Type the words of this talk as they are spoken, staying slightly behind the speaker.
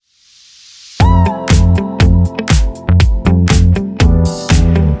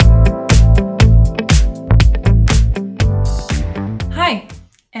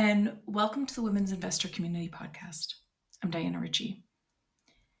welcome to the Women's Investor Community Podcast. I'm Diana Ritchie.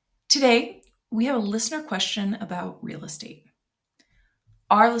 Today, we have a listener question about real estate.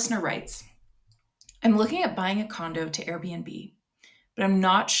 Our listener writes, I'm looking at buying a condo to Airbnb, but I'm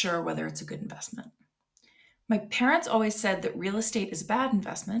not sure whether it's a good investment. My parents always said that real estate is a bad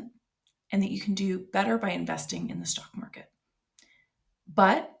investment and that you can do better by investing in the stock market.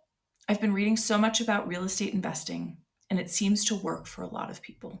 But I've been reading so much about real estate investing, and it seems to work for a lot of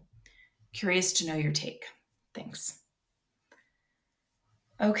people. Curious to know your take. Thanks.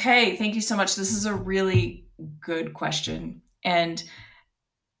 Okay, thank you so much. This is a really good question. And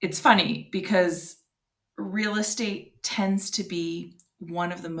it's funny because real estate tends to be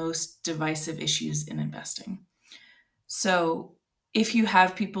one of the most divisive issues in investing. So if you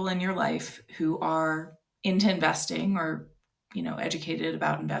have people in your life who are into investing or, educated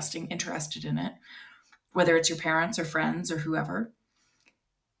about investing, interested in it, whether it's your parents or friends or whoever,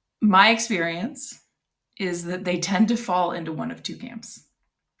 my experience is that they tend to fall into one of two camps.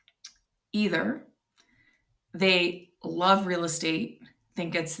 Either they love real estate,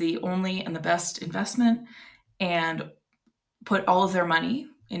 think it's the only and the best investment, and put all of their money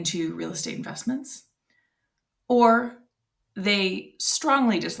into real estate investments, or they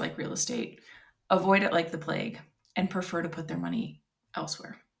strongly dislike real estate, avoid it like the plague, and prefer to put their money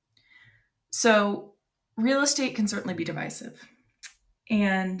elsewhere. So real estate can certainly be divisive.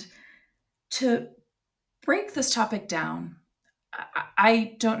 And to break this topic down,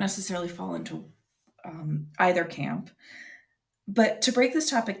 I don't necessarily fall into either camp. But to break this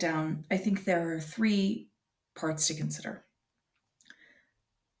topic down, I think there are three parts to consider.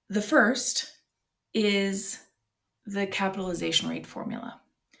 The first is the capitalization rate formula.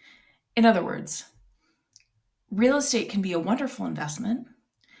 In other words, real estate can be a wonderful investment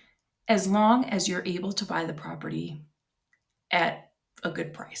as long as you're able to buy the property at a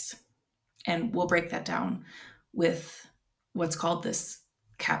good price. And we'll break that down with what's called this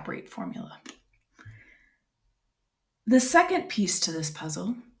cap rate formula. The second piece to this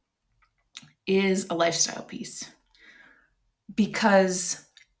puzzle is a lifestyle piece, because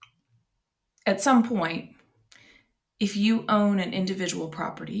at some point, if you own an individual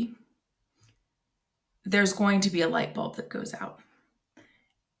property, there's going to be a light bulb that goes out.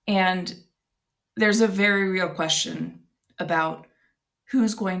 And there's a very real question about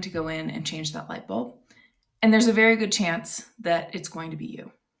who's going to go in and change that light bulb. And there's a very good chance that it's going to be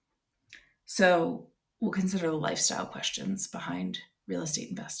you. So we'll consider the lifestyle questions behind real estate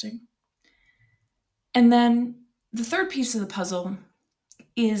investing. And then the third piece of the puzzle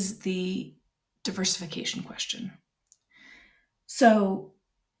is the diversification question. So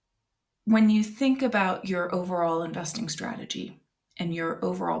when you think about your overall investing strategy and your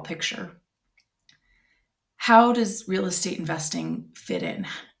overall picture, how does real estate investing fit in?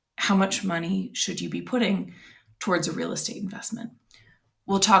 How much money should you be putting towards a real estate investment?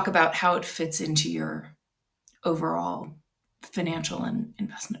 We'll talk about how it fits into your overall financial and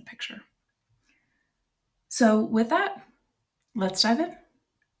investment picture. So with that, let's dive in.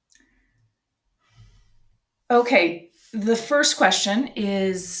 Okay, the first question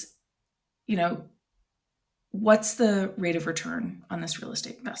is, what's the rate of return on this real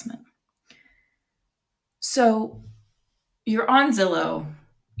estate investment? So you're on Zillow,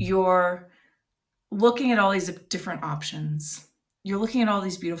 you're looking at all these different options. You're looking at all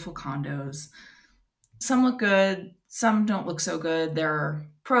these beautiful condos. Some look good, some don't look so good. There are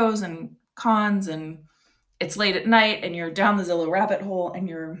pros and cons, and it's late at night and you're down the Zillow rabbit hole and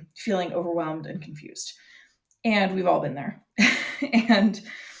you're feeling overwhelmed and confused. And we've all been there. And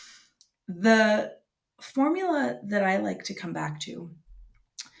the formula that I like to come back to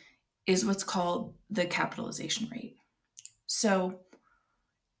is what's called the capitalization rate. So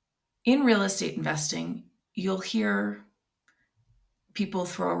in real estate investing, you'll hear people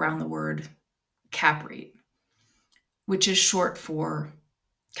throw around the word cap rate, which is short for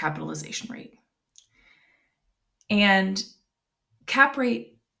capitalization rate. And cap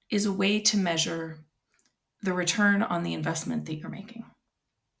rate is a way to measure the return on the investment that you're making.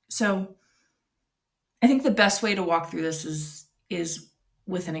 So I think the best way to walk through this is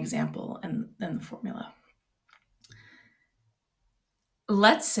with an example and then the formula.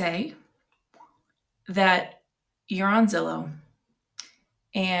 Let's say that you're on Zillow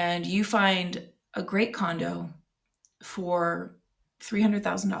and you find a great condo for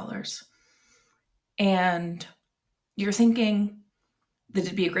 $300,000, and you're thinking that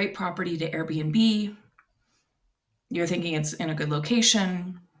it'd be a great property to Airbnb. You're thinking it's in a good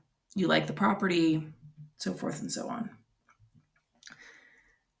location, you like the property, so forth and so on.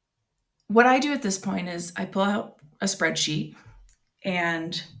 What I do at this point is I pull out a spreadsheet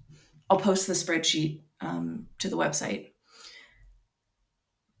and I'll post the spreadsheet to the website.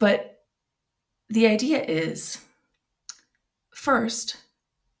 But the idea is, first,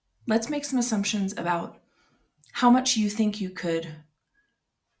 let's make some assumptions about how much you think you could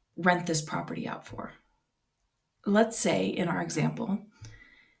rent this property out for. Let's say, in our example,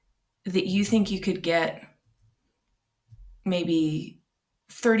 that you think you could get maybe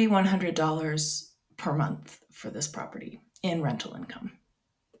 $3,100 per month for this property in rental income.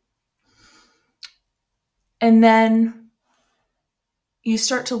 And then you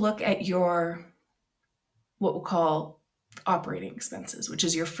start to look at your, what we'll call operating expenses, which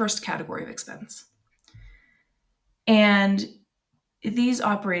is your first category of expense. And these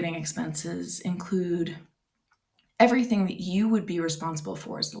operating expenses include everything that you would be responsible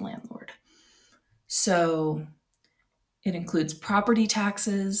for as the landlord. So it includes property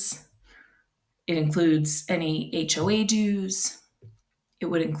taxes, it includes any HOA dues, it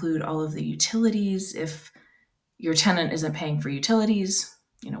would include all of the utilities if your tenant isn't paying for utilities,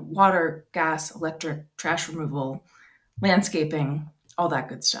 water, gas, electric, trash removal, landscaping, all that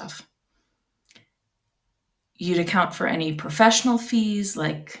good stuff. You'd account for any professional fees,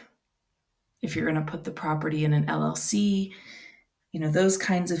 like if you're going to put the property in an LLC, those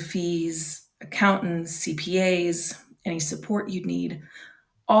kinds of fees, accountants, CPAs, any support you'd need,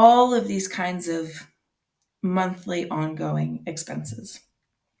 all of these kinds of monthly ongoing expenses.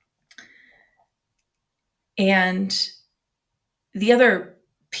 And the other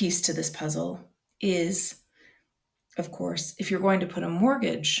piece to this puzzle is, of course, if you're going to put a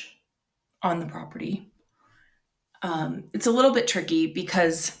mortgage on the property, it's a little bit tricky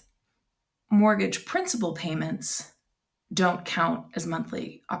because mortgage principal payments don't count as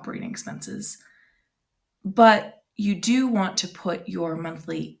monthly operating expenses, but you do want to put your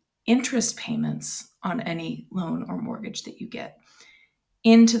monthly interest payments on any loan or mortgage that you get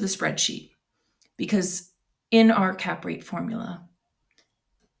into the spreadsheet, because in our cap rate formula,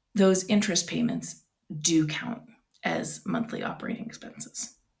 those interest payments do count as monthly operating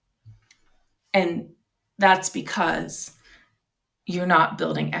expenses. And that's because you're not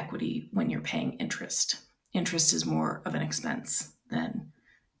building equity when you're paying interest. Interest is more of an expense than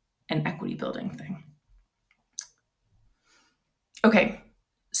an equity building thing. Okay,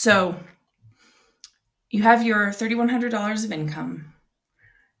 so you have your $3,100 of income,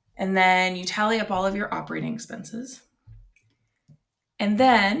 and then you tally up all of your operating expenses, and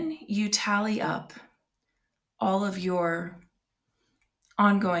then you tally up all of your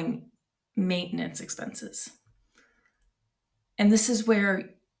ongoing maintenance expenses. And this is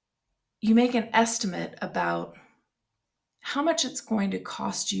where you make an estimate about how much it's going to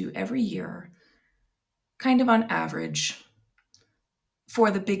cost you every year, kind of on average, for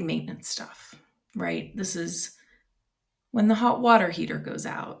the big maintenance stuff, right? This is when the hot water heater goes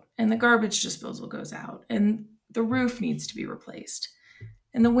out and the garbage disposal goes out and the roof needs to be replaced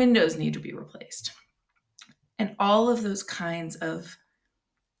and the windows need to be replaced. And all of those kinds of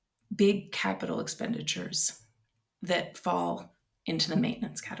big capital expenditures that fall into the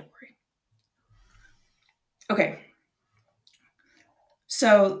maintenance category. Okay,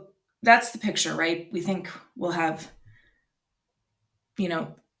 so that's the picture, right? We think we'll have,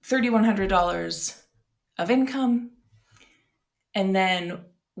 $3,100 of income, and then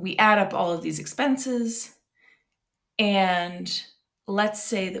we add up all of these expenses, and let's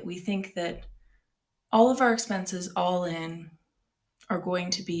say that we think that all of our expenses all in are going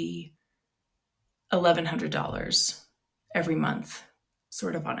to be $1,100 every month,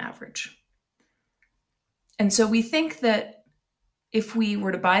 sort of on average. And so we think that if we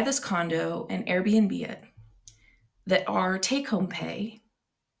were to buy this condo and Airbnb it, that our take-home pay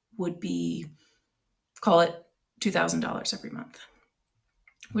would be, call it $2,000 every month,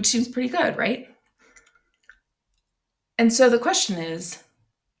 which seems pretty good, right? And so the question is,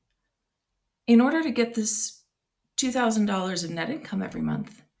 in order to get this $2,000 of net income every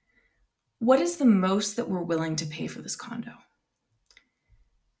month, what is the most that we're willing to pay for this condo?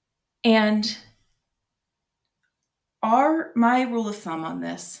 And my rule of thumb on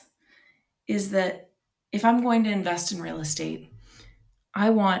this is that if I'm going to invest in real estate, I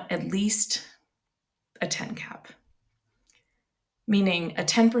want at least a 10 cap, meaning a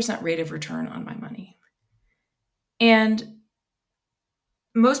 10% rate of return on my money. And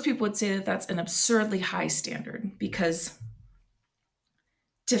most people would say that that's an absurdly high standard because,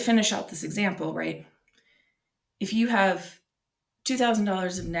 to finish out this example, right, if you have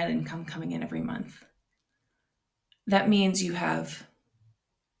 $2,000 of net income coming in every month, that means you have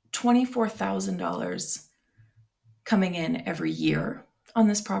 $24,000 coming in every year on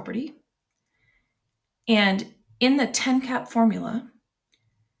this property. And in the 10 cap formula,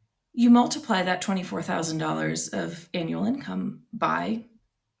 You multiply that $24,000 of annual income by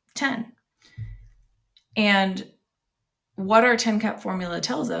 10. And what our 10 cap formula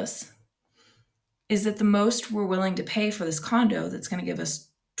tells us is that the most we're willing to pay for this condo that's going to give us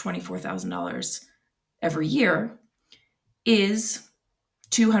 $24,000 every year is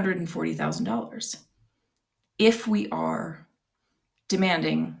 $240,000 if we are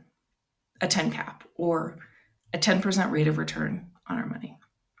demanding a 10 cap or a 10% rate of return on our money.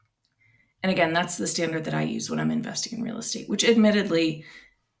 And again, that's the standard that I use when I'm investing in real estate, which admittedly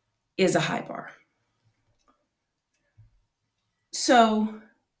is a high bar. So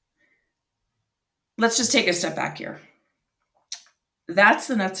let's just take a step back here. That's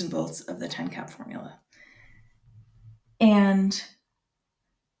the nuts and bolts of the 10 cap formula. And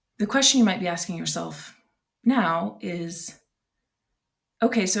the question you might be asking yourself now is,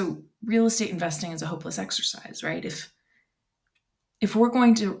 okay, so real estate investing is a hopeless exercise, right? If we're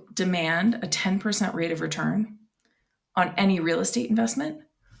going to demand a 10% rate of return on any real estate investment,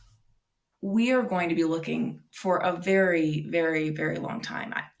 we are going to be looking for a very, very, very long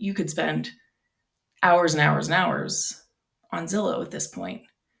time. You could spend hours and hours and hours on Zillow at this point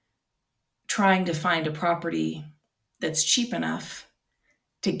trying to find a property that's cheap enough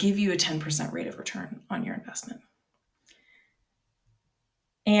to give you a 10% rate of return on your investment.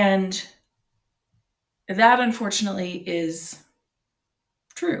 And that, unfortunately, is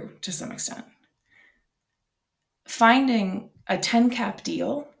true to some extent. Finding a 10 cap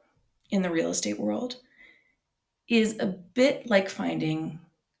deal in the real estate world is a bit like finding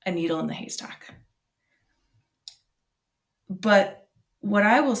a needle in the haystack. But what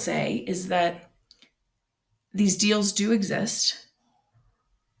I will say is that these deals do exist,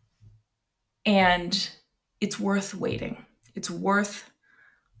 and it's worth waiting. It's worth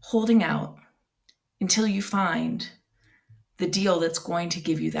holding out until you find the deal that's going to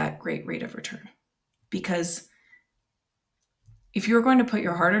give you that great rate of return. Because if you're going to put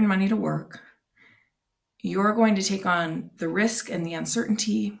your hard-earned money to work, you're going to take on the risk and the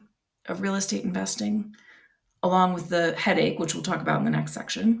uncertainty of real estate investing, along with the headache, which we'll talk about in the next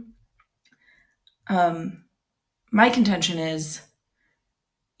section. My contention is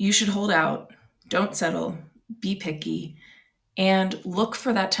you should hold out, don't settle, be picky, and look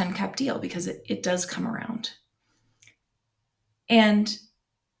for that 10 cap deal because it does come around. And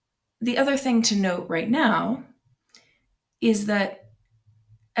the other thing to note right now is that,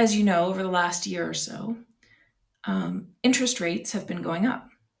 as you know, over the last year or so, interest rates have been going up.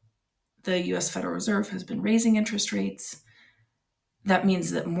 The US Federal Reserve has been raising interest rates. That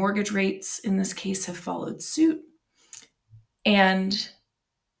means that mortgage rates, in this case, have followed suit. And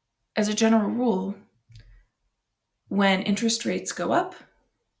as a general rule, when interest rates go up,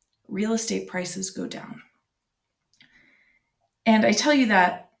 real estate prices go down. And I tell you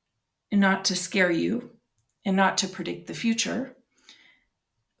that not to scare you and not to predict the future,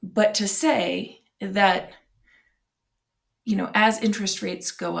 but to say that, as interest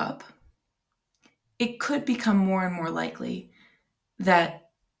rates go up, it could become more and more likely that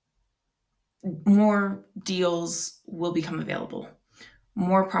more deals will become available.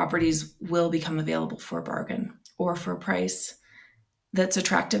 More properties will become available for a bargain or for a price that's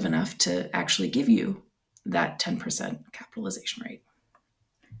attractive enough to actually give you that 10% capitalization rate.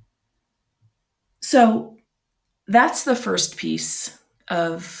 So that's the first piece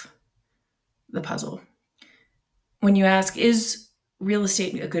of the puzzle. When you ask, is real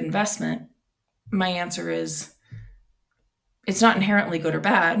estate a good investment? My answer is, it's not inherently good or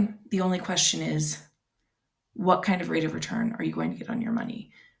bad. The only question is, what kind of rate of return are you going to get on your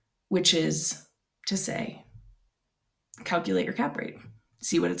money? Which is to say, calculate your cap rate,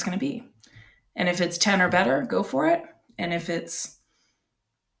 see what it's going to be. And if it's 10 or better, go for it. And if it's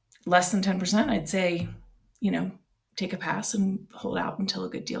less than 10%, I'd say, take a pass and hold out until a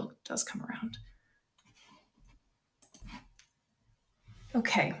good deal does come around.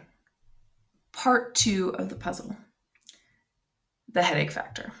 Okay. Part 2 of the puzzle, the headache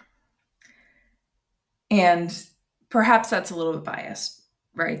factor. And perhaps that's a little bit biased,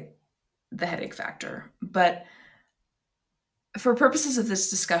 right? The headache factor. But for purposes of this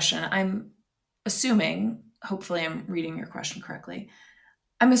discussion, I'm assuming, hopefully I'm reading your question correctly,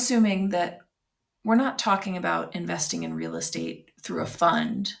 I'm assuming that we're not talking about investing in real estate through a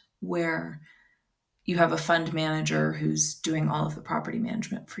fund where you have a fund manager who's doing all of the property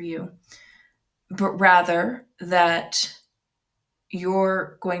management for you, but rather that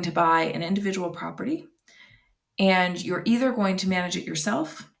you're going to buy an individual property and you're either going to manage it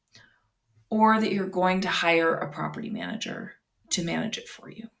yourself or that you're going to hire a property manager to manage it for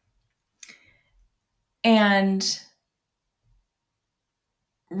you. And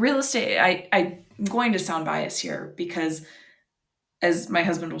real estate, I'm going to sound biased here because, as my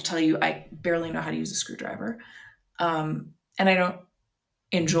husband will tell you, I barely know how to use a screwdriver. And I don't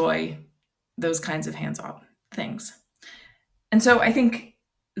enjoy those kinds of hands on things. And so I think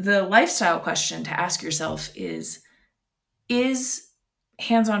the lifestyle question to ask yourself is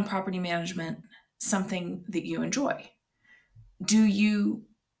hands on property management something that you enjoy? Do you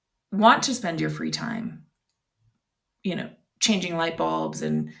want to spend your free time, you know, changing light bulbs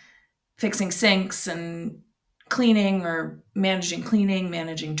and fixing sinks and cleaning or managing cleaning,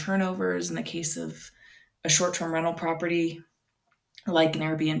 managing turnovers in the case of a short term rental property like an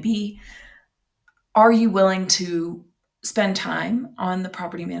Airbnb? Are you willing to spend time on the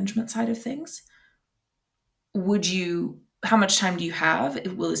property management side of things? How much time do you have?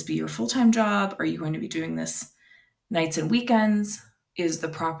 Will this be your full time job? Are you going to be doing this nights and weekends? Is the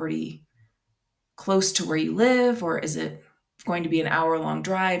property close to where you live, or is it going to be an hour-long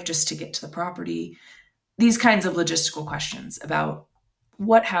drive just to get to the property? These kinds of logistical questions about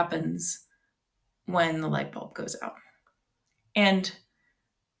what happens when the light bulb goes out. And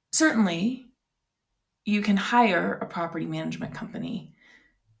certainly, you can hire a property management company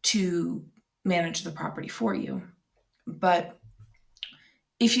to manage the property for you. But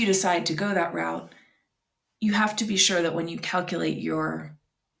if you decide to go that route, you have to be sure that when you calculate your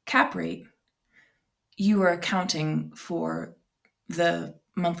cap rate, you are accounting for the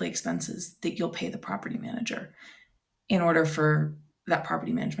monthly expenses that you'll pay the property manager in order for that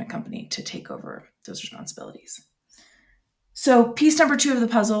property management company to take over those responsibilities. So, piece number 2 of the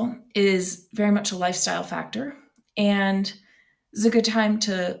puzzle is very much a lifestyle factor. And it's a good time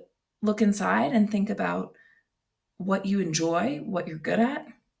to look inside and think about what you enjoy, what you're good at,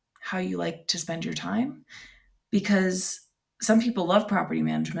 how you like to spend your time. Because some people love property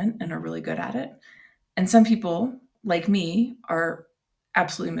management and are really good at it. And some people, like me, are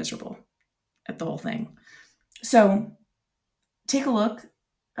absolutely miserable at the whole thing. So take a look.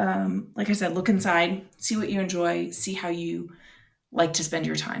 Like I said, look inside, see what you enjoy, see how you like to spend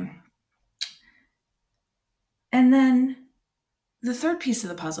your time. And then the third piece of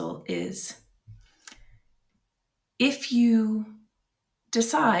the puzzle is if you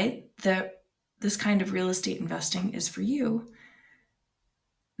decide that this kind of real estate investing is for you,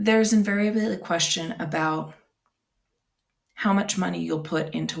 there's invariably a question about how much money you'll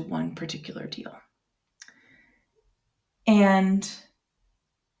put into one particular deal. And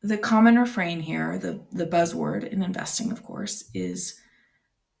the common refrain here, the buzzword in investing, of course, is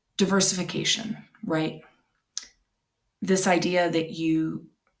diversification, right? This idea that you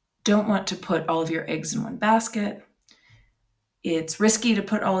don't want to put all of your eggs in one basket. It's risky to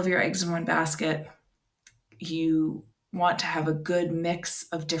put all of your eggs in one basket. You want to have a good mix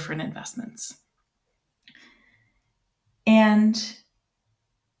of different investments. And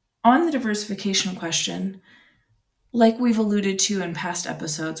on the diversification question, like we've alluded to in past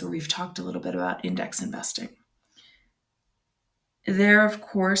episodes where we've talked a little bit about index investing, there, of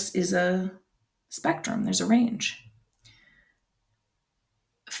course, is a spectrum, there's a range.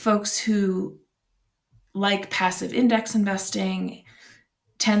 Folks who like passive index investing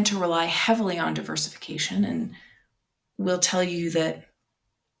tend to rely heavily on diversification and will tell you that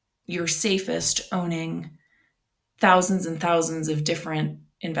you're safest owning thousands and thousands of different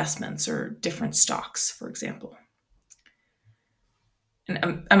investments or different stocks, for example.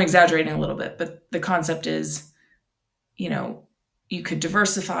 And I'm exaggerating a little bit, but the concept is, you could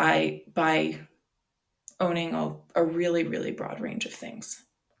diversify by owning a really, really broad range of things.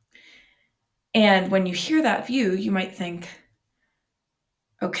 And when you hear that view, you might think,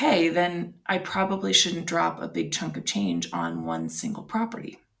 okay, then I probably shouldn't drop a big chunk of change on one single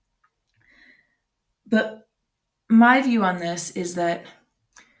property. But my view on this is that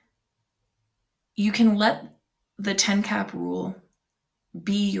you can let the 10 cap rule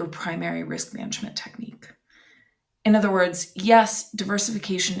be your primary risk management technique. In other words, yes,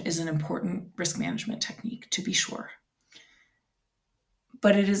 diversification is an important risk management technique, to be sure.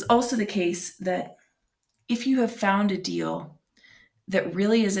 But it is also the case that if you have found a deal that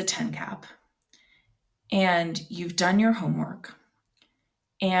really is a 10 cap and you've done your homework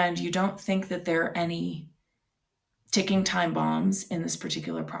and you don't think that there are any ticking time bombs in this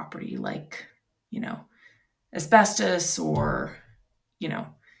particular property, like, asbestos or,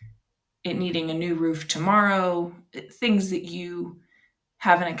 it needing a new roof tomorrow, things that you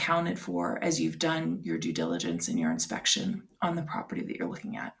haven't accounted for as you've done your due diligence and your inspection on the property that you're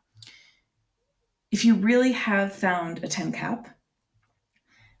looking at. If you really have found a 10 cap,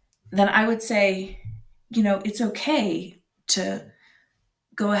 then I would say, it's okay to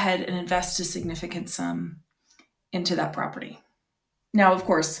go ahead and invest a significant sum into that property. Now, of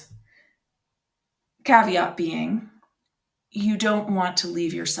course, caveat being, you don't want to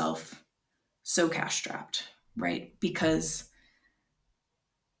leave yourself so cash strapped, right? Because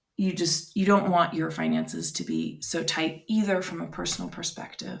you don't want your finances to be so tight, either from a personal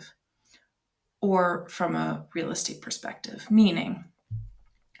perspective or from a real estate perspective. Meaning,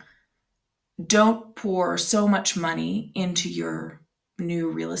 don't pour so much money into your new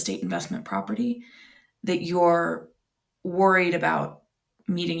real estate investment property that you're worried about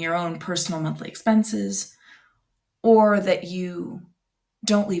meeting your own personal monthly expenses, or that you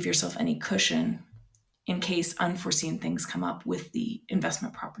don't leave yourself any cushion in case unforeseen things come up with the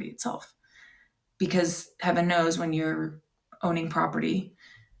investment property itself. Because heaven knows, when you're owning property,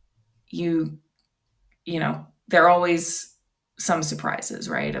 you know, there are always some surprises,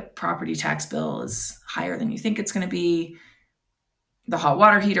 right? A property tax bill is higher than you think it's going to be. The hot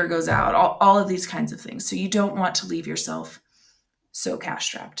water heater goes out, all of these kinds of things. So you don't want to leave yourself so cash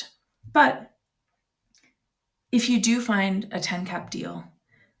strapped. But if you do find a 10 cap deal,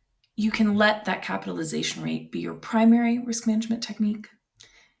 you can let that capitalization rate be your primary risk management technique,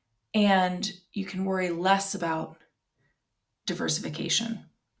 and you can worry less about diversification.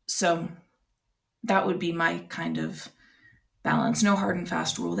 So that would be my kind of balance. No hard and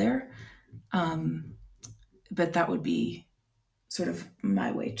fast rule there, but that would be sort of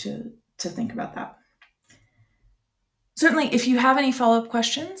my way to think about that. Certainly, if you have any follow-up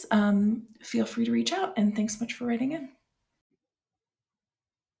questions, feel free to reach out, and thanks so much for writing in.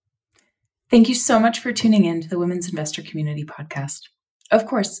 Thank you so much for tuning in to the Women's Investor Community Podcast. Of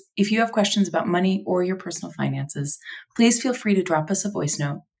course, if you have questions about money or your personal finances, please feel free to drop us a voice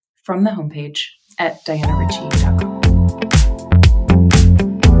note from the homepage at dianaritchie.com.